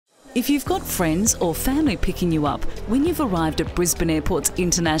If you've got friends or family picking you up when you've arrived at Brisbane Airport's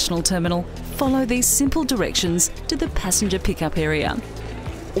International Terminal, follow these simple directions to the passenger pickup area.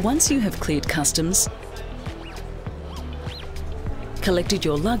 Once you have cleared customs, collected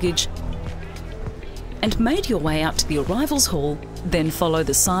your luggage and made your way out to the arrivals hall, then follow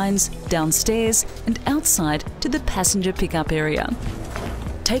the signs downstairs and outside to the passenger pickup area.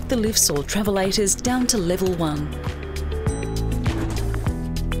 Take the lifts or travelators down to level 1.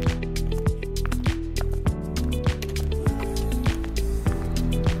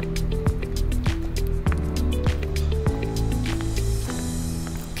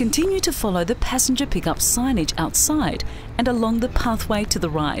 Continue to follow the passenger pickup signage outside and along the pathway to the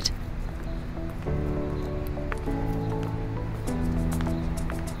right.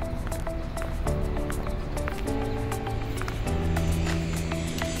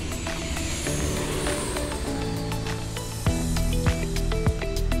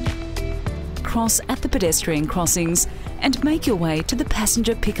 Cross at the pedestrian crossings and make your way to the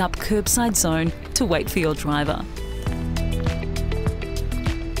passenger pickup curbside zone to wait for your driver.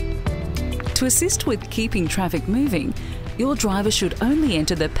 To assist with keeping traffic moving, your driver should only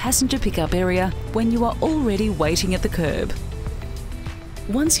enter the passenger pickup area when you are already waiting at the curb.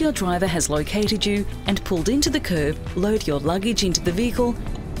 Once your driver has located you and pulled into the curb, load your luggage into the vehicle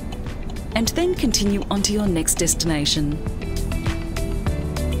and then continue on to your next destination.